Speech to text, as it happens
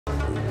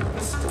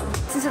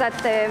kartsin seda,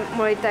 et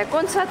mul olid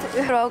kontsad,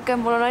 ühe auke,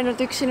 mul on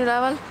ainult üks siin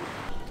üleval.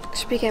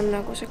 Kas pigem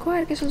nagu see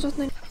koer, kes on suht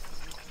nali.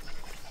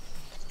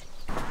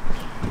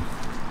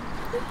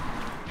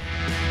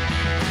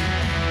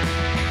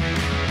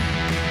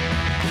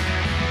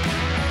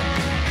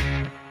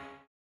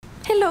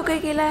 Hello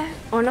kõigile,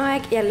 on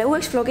aeg jälle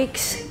uueks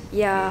vlogiks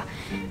ja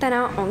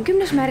täna on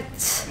 10.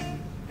 märts,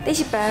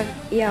 teisipäev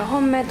ja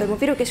homme toimub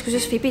Viru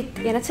keskuses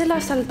FIBIT ja nad sel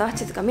aastal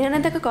tahtsid ka mina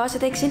nendega kaasa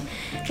teeksin.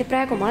 Ja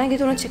praegu ma olengi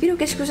tulnud siia Viru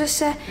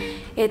keskusesse,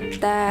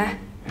 et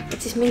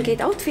siis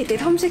mingeid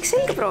outfit'id homseks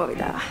selga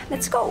proovida.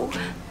 Let's go!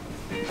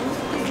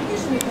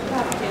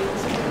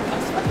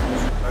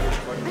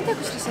 Ma ei tea,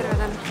 kus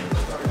reservad on.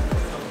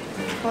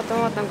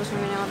 Vaatan, kus ma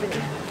minema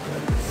pidin.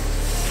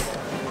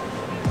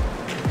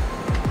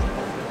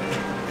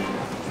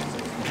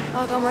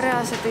 Aga ma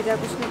reaalselt ei tea,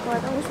 kus ma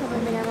kohe on, kus ma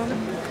pean minema.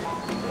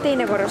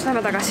 Teine korrus,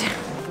 lähme tagasi.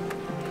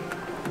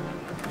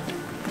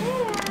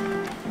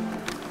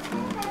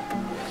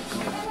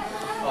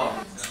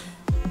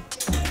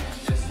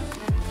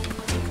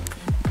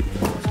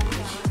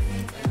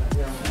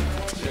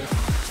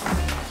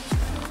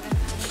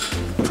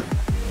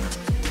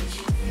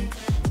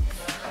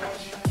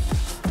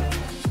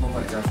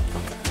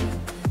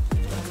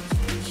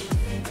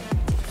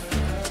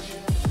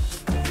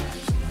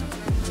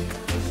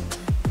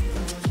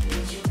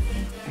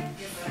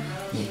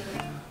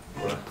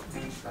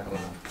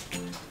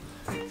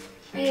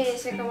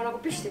 Seega ma nagu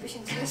püsti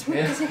püsin selles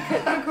mõttes ikka,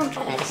 et nagu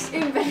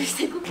ümber vist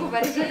ei kuku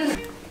päris üle.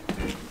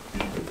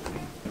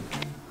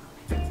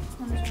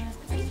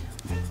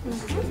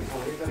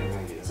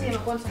 Siia ma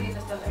kontsa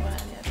kindlasti alla ei pane,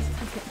 nii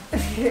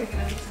et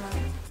ma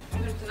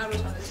üritan aru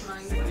saada, siis ma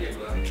olen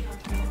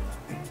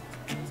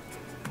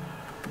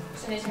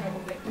see on esimene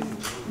komplekt.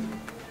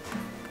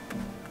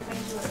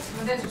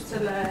 Ma teen sust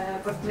selle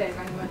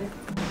portreega niimoodi.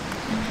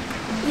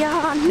 Ja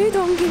nüüd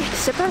ongi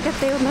see päev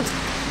kätte jõudnud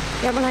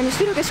ja ma lähen just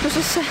Viru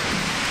keskusesse.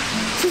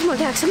 Siis mul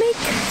tehakse meik,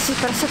 siis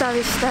pärast seda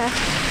vist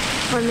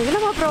on mingi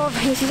lavaproov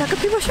ja siis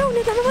hakkab juba show,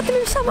 nii et me vaatame,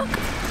 mis saama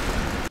hakkab.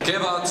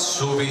 Kevad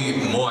suvi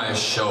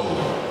moeshow.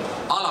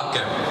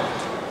 Alake!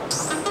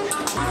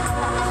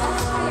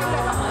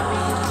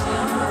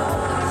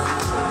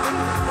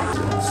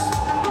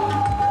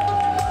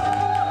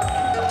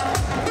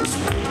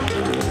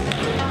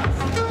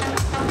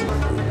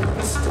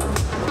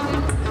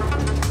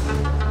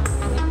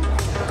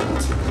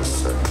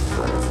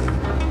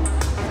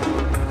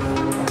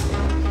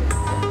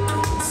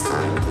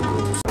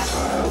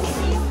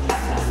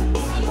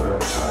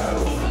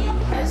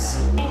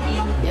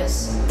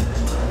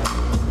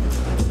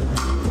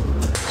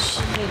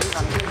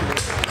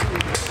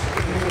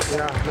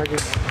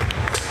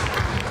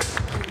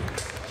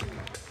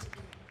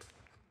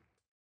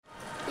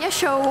 Ja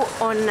show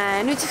on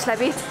nüüdseks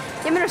läbi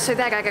ja minu arust see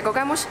oli täiega äge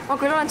kogemus. Ma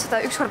küll olen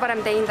seda ükskord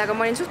varem teinud, aga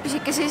ma olin suht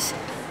pisike siis.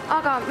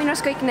 Aga minu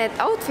arust kõik need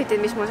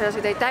outfitid, mis mul selles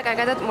olid täiega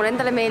ägedad, mulle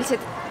endale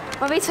meelsid.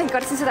 Ma veits ainult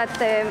kartsin seda, et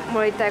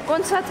mul olid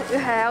kontsad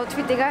ühe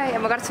outfitiga ja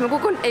ma kartsin, ma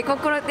kukun, ei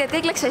kukkunud, et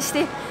kõik läks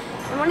hästi.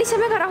 Ma olen ise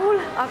mega rahul,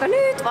 aga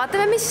nüüd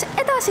vaatame, mis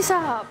edasi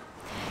saab.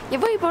 Ja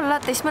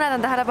võib-olla teist mõned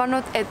on tähele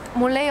pannud, et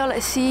mul ei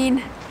ole siin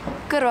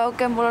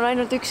kõrvaauke, mul on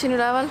ainult üks siin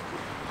üleval.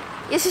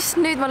 Ja siis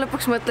nüüd ma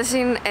lõpuks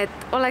mõtlesin, et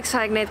oleks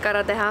aeg neid ka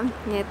ära teha.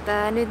 Nii et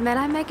nüüd me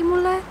lähemegi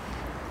mulle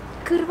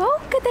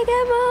kõrvaauke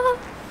tegema.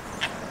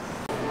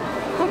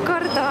 Ma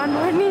kardan,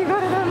 ma nii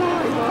kardan.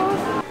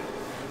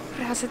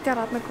 Reaalselt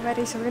jalad nagu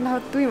väriseb või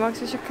lähevad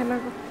tuimaks või siuke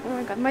nagu, oh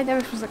my god, ma ei tea,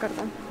 miks ma seda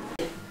kardan.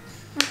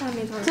 Ma tahan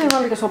neid valge. See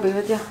valge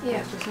sobivad, jah.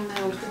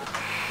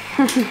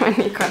 Ma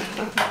nii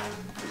kardan.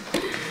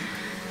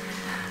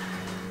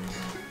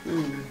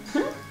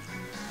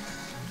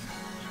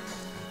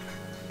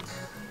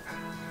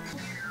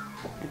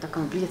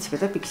 Hakkame pliiatsiga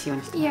täpiks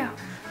joonistama. Jaa.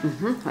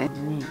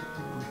 Nii,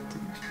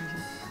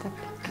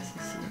 täpikese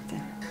siia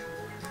teen.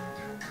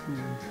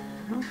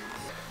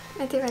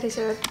 Need ei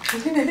värisevad.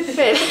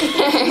 Veel.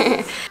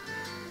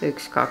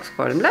 1, 2,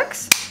 3 läks.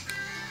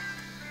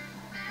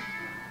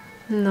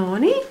 No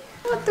nii,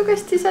 vaatu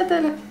kasti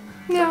sädele.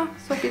 Jaa.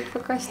 Sobib ka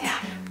kasti.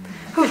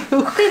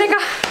 Teine ka.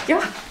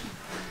 Jah.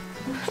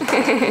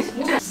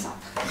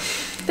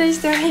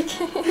 Teist ei olegi.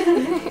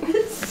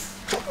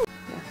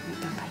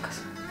 Nüüd on paigas.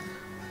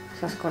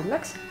 2, 3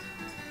 läks.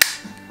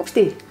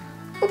 Upsti.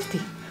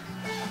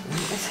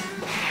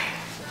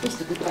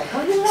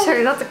 See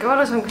oli natuke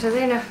valusam kui see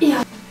teine.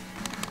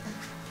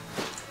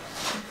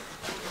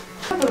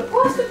 Tuleb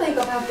koostada,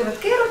 iga päev tuleb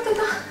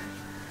keerutada.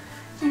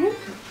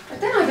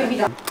 Täna ei pea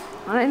mida.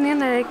 Ma olen nii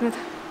õnnelik nüüd.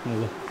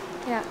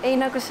 Ja ei,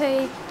 nagu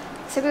see,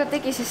 kui ta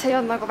tegi, siis see ei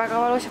olnud nagu väga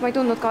valus ja ma ei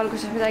tundnud ka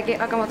alguses midagi,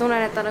 aga ma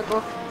tunnen, et ta nagu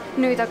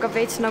nüüd hakkab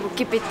veits nagu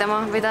kipitama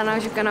või ta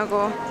nagu siuke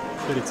nagu...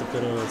 Veritseb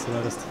kõrvavad selle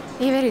ärast.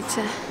 Ei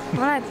veritse,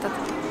 mäletad.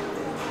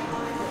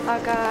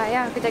 Aga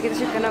jah, kuidagi ta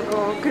siuke nagu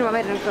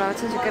külmavernud tulevad,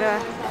 see on siuke rõve.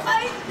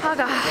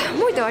 Aga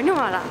muidu on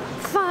jumala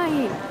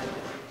fine.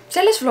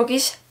 Selles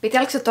vlogis pidi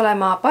algselt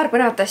olema paar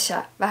põnevat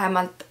asja,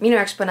 vähemalt minu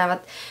jaoks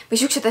põnevat, või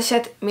siuksed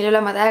asjad, mille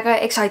üle ma täiega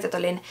excited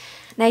olin.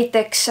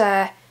 Näiteks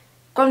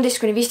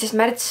 13–15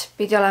 märts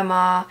pidi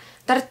olema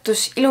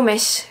Tartus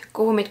ilumess,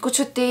 kuhu meid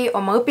kutsuti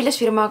oma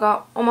õpilasfirmaga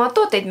oma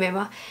tooteid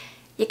müüma.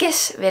 Ja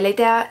kes veel ei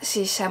tea,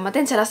 siis ma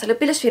teen sel aastal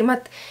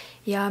õpilasfirmat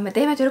ja me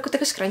teeme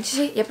tüdrukutega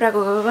scrunchisi ja praegu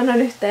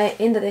kannan ühte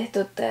enda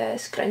tehtud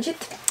scrunchit.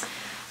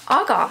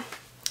 Aga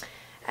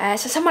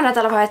see sama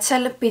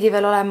nädalavahetusel pidi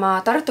veel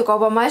olema Tartu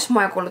kaubamajas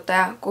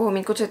moekuulutaja, kuhu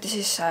mind kutsuti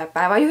siis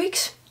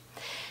päevajuhiks.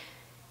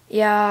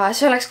 Ja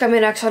see oleks ka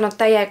minu jaoks olnud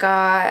täiega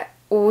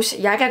uus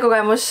ja äge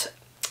kogemus,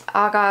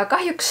 aga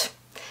kahjuks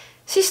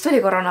siis tuli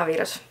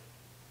koroonaviirus.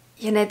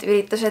 Ja need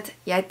üritused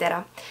jäeti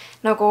ära.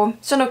 Nagu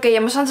see on okei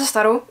ja ma saan sellest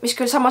aru, mis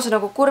küll samas on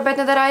nagu kurb, et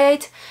need ära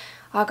jäid,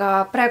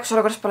 aga praeguses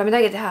olukorras pole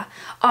midagi teha.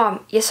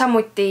 Ja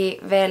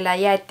samuti veel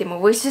jäeti mu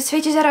võistlused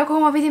Šveitsis ära,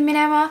 kuhu ma pidin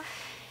minema.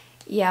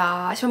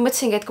 Ja siis ma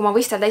mõtlesingi, et kui ma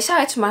võistelda ei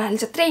saa, et siis ma lähen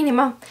lihtsalt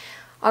treenima.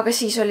 Aga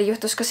siis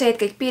juhtus ka see,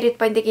 et kõik piirid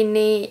pandi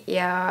kinni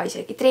ja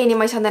isegi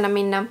treenima ei saanud enam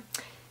minna.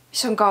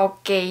 Mis on ka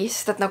okei,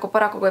 sest et nagu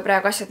paraku kui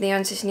praegu asjad nii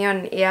on, siis nii on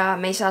ja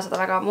me ei saa seda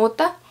väga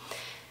muuta.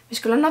 Mis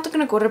küll on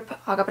natukene kurb,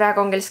 aga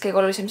praegu ongi lihtsalt kõige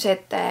olulisem see,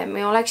 et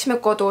me oleksime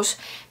kodus,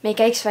 me ei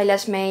käiks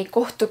väljas, me ei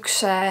kohtuks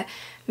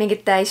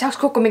ei saaks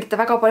kokku mingite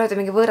väga paljude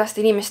mingi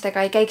võõraste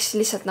inimestega, ei käiks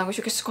lihtsalt nagu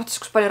sellistes kohtades,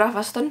 kus palju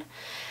rahvast on.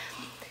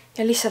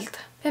 Ja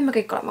lihtsalt peame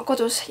kõik olema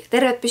kodus ja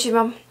terved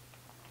püsima.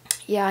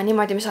 Ja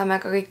niimoodi me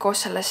saame ka kõik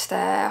koos sellest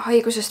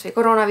haigusest või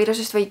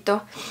koroonaviirusest võitu.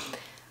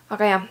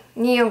 Aga jah,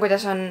 nii on,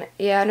 kuidas on.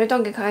 Ja nüüd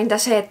ongi ka enda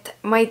see, et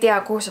ma ei tea,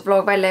 kuhu see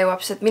vlog välja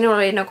jõuab, sest minul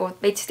oli nagu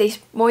veits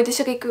teistmoodi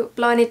see kõik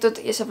plaanitud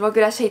ja see vlog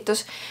üles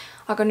heitus.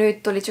 Aga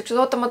nüüd tulid sellised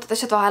ootamatud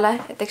asjad vahele,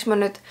 et eks ma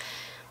nüüd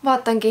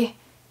vaatangi,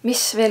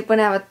 mis veel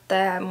põnevat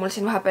mul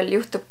siin vahepeal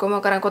juhtub, kui ma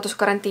kodus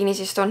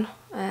karantiinis istun,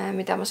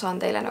 mida ma saan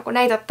teile nagu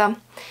näidata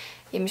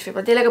ja mis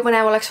võib-olla teile ka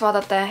põnev oleks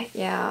vaadata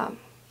ja.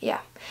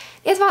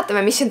 Nii et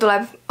vaatame, mis siin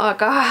tuleb,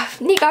 aga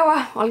nii kaua,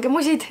 olge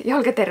musid ja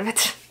olge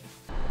terved.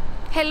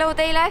 Hello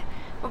teile!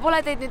 Ma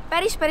pole teid nüüd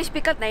päris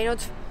pikalt näinud,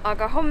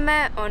 aga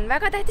homme on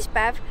väga tähtis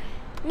päev.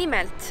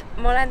 Nimelt,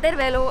 ma olen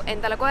terve elu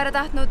endale koera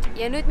tahtnud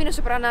ja nüüd minu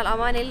sõbrannal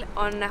Amanil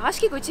on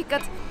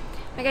haskikutsikad.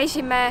 Me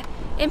käisime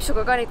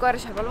empsuga ka neid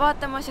koerasid peal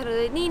vaatamas ja nad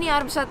olid nii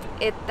armsad,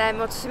 et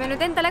me otsusime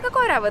nüüd endale ka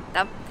koera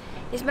võtta.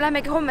 Ja siis me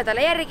lähemegi homme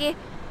talle järgi,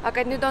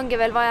 aga nüüd ongi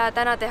veel vaja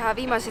täna teha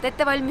viimased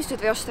ettevalmistud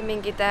või osta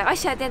mingid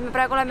asjad, nii et me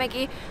praegu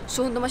olemegi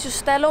suundumas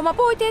just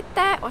loomapoodi,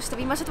 et osta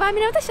viimased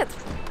vajaminevad asjad.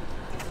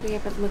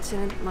 Kõigepealt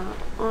mõtlesin, et ma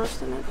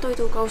ostan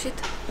toidukausid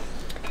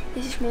ja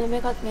siis mulle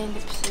megalt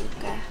meeldib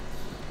selline.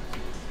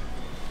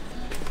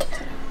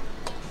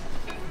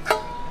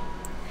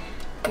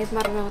 Nii et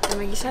ma arvan, me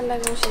võtamegi selle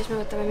kausi ja siis me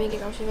võtame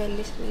mingi kausi veel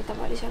lihtsalt mingi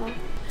tavalisena.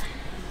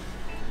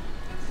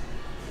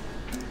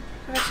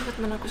 Ma peaks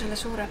võtma nagu selle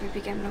suure või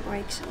pigem nagu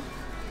väiksema.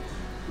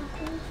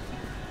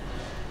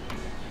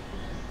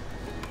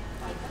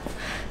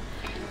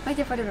 Ma ei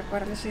tea, palju peab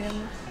koerale süüa.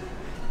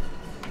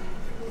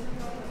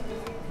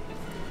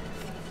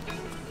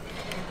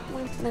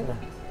 Nagu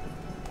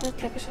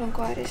mõtle, kui sul on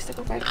koer ja siis ta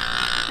kogu aeg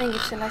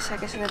mängib selle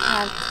asjaga seda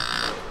häält.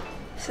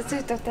 See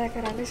töötab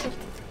täiega ära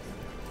lihtsalt.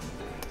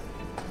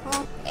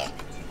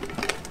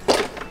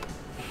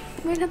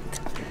 Mõned.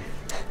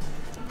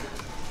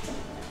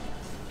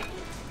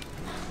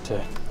 See?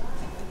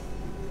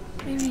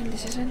 Ei meeldi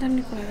see, see on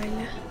nii kole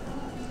välja.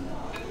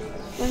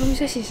 Aga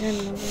mis asi see on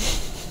nagu?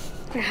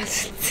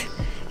 Reaalselt.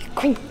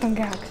 Kont on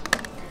kehaks.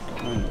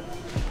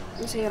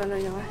 See ei ole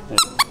nunnu või?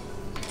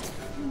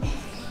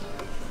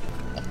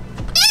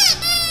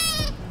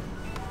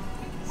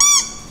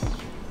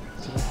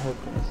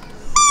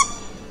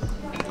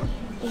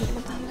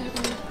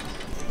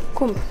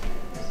 Kumb?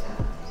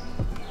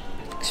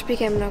 Kas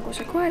pigem nagu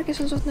see koer, kes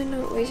on suht nunnu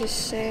või siis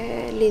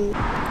see lind?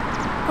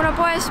 Kuna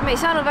poes me ei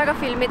saanud väga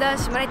filmida,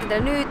 siis ma näitan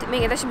teile nüüd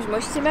mingeid asju, mis me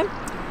ostsime.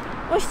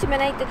 Ostsime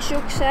näiteks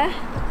siukse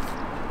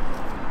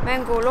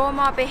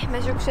mängulooma,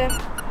 pehme siukse.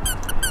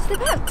 See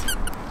teeb häält.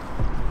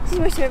 Siis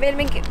me ostsime veel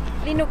mingi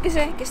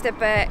linnukese, kes teeb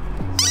häält.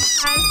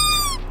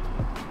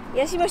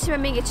 Ja siis me ostsime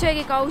mingid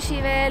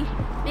söögikausi veel,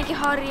 mingi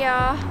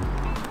harja,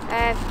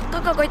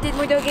 kakakotid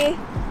muidugi.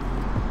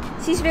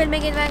 Siis veel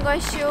mingeid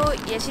mänguasju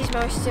ja siis me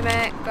ostsime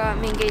ka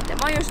mingeid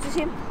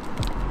maiustusi.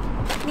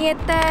 Nii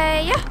et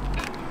jah,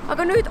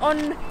 aga nüüd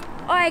on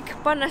aeg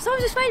panna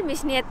homseks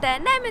valmis, nii et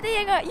näeme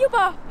teiega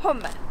juba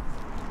homme.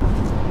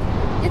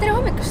 Ja tere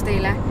hommikust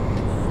teile!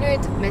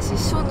 Nüüd me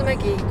siis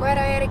suundumegi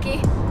koera järgi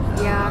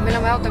ja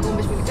meil on vaja autoga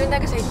umbes mingi tund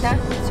aega sõita,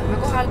 nüüd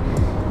saame kohal.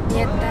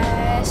 Nii et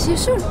see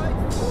just sul!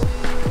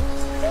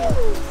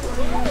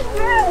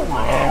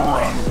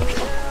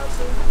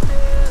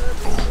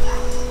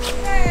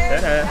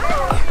 Tere!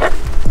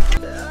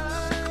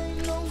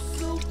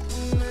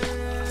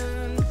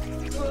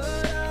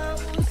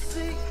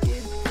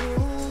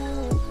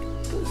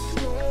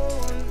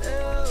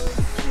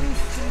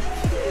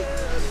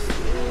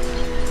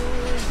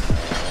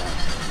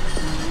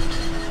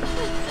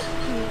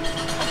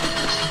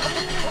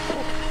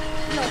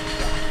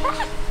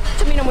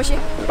 See on minu musi.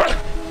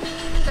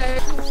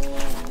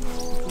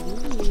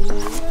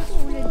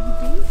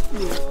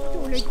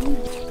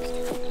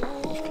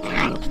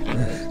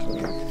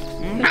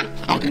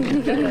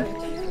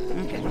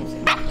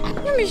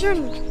 siis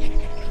on?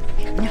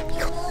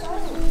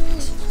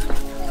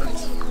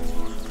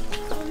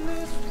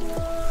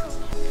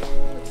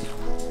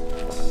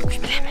 Kus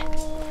me läheme?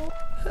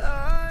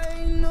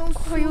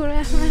 Koju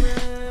lähme.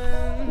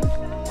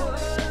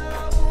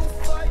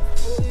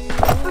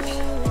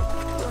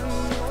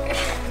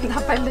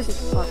 Tahab väldasid.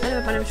 Vaata,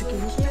 me paneme su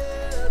kinni siia.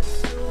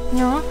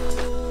 Joo.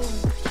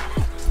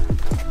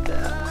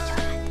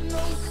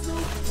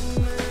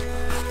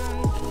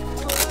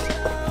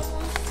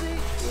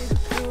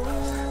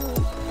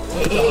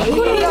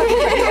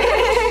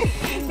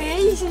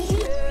 Ei siis.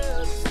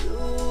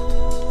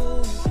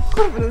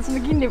 Kurb on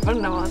sinna kinni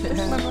panna vaata.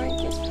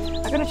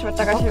 Aga nüüd sa pead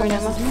tagasi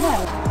minema.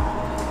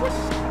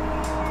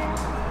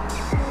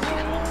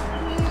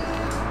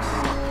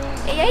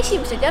 Ja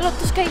esimesed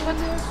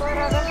jalutuskäigud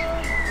koeraga.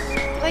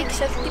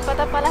 Vaikselt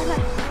tipa-tapa lähme.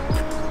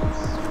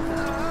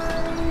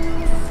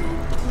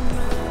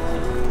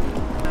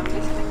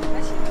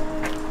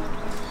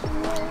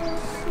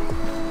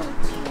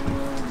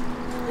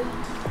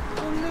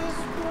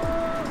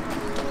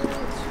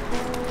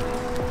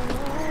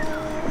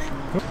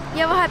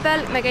 Ja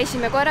vahepeal me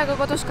käisime koeraga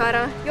kodus ka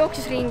ära,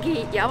 jooksis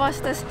ringi ja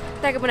avastas,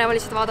 täiega põnev oli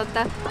seda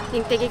vaadata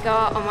ning tegi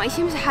ka oma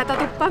esimese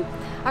hädatuppa.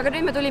 Aga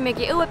nüüd me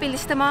tulimegi õue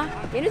pildistama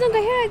ja nüüd on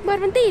ka hea, et ma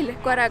arvan teil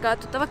koeraga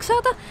tuttavaks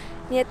saada.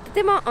 Nii et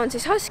tema on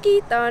siis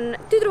husky, ta on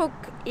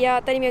tüdruk ja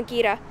ta nimi on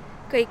Kiira.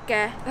 Kõik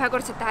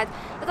ühekordsed tähed.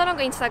 Ja tal on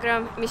ka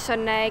Instagram, mis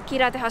on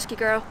Kiira the Husky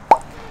Girl.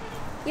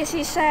 Ja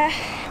siis,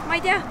 ma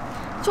ei tea,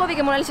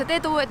 soovige mulle lihtsalt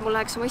edu, et mul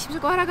läheks oma esimese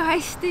koeraga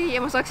hästi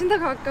ja ma saaksin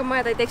taga hakkama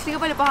ja ta ei teeks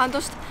liiga palju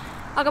pahandust.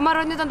 Aga ma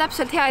arvan, et nüüd on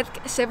täpselt hea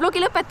hetk see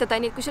vlogi lõpetada,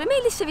 nii et kui sulle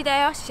meeldis see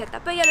video, siis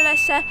jäta pöial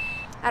ülesse,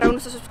 ära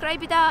unusta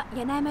subscribe ida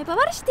ja näeme juba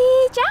varsti.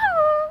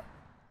 Tšau!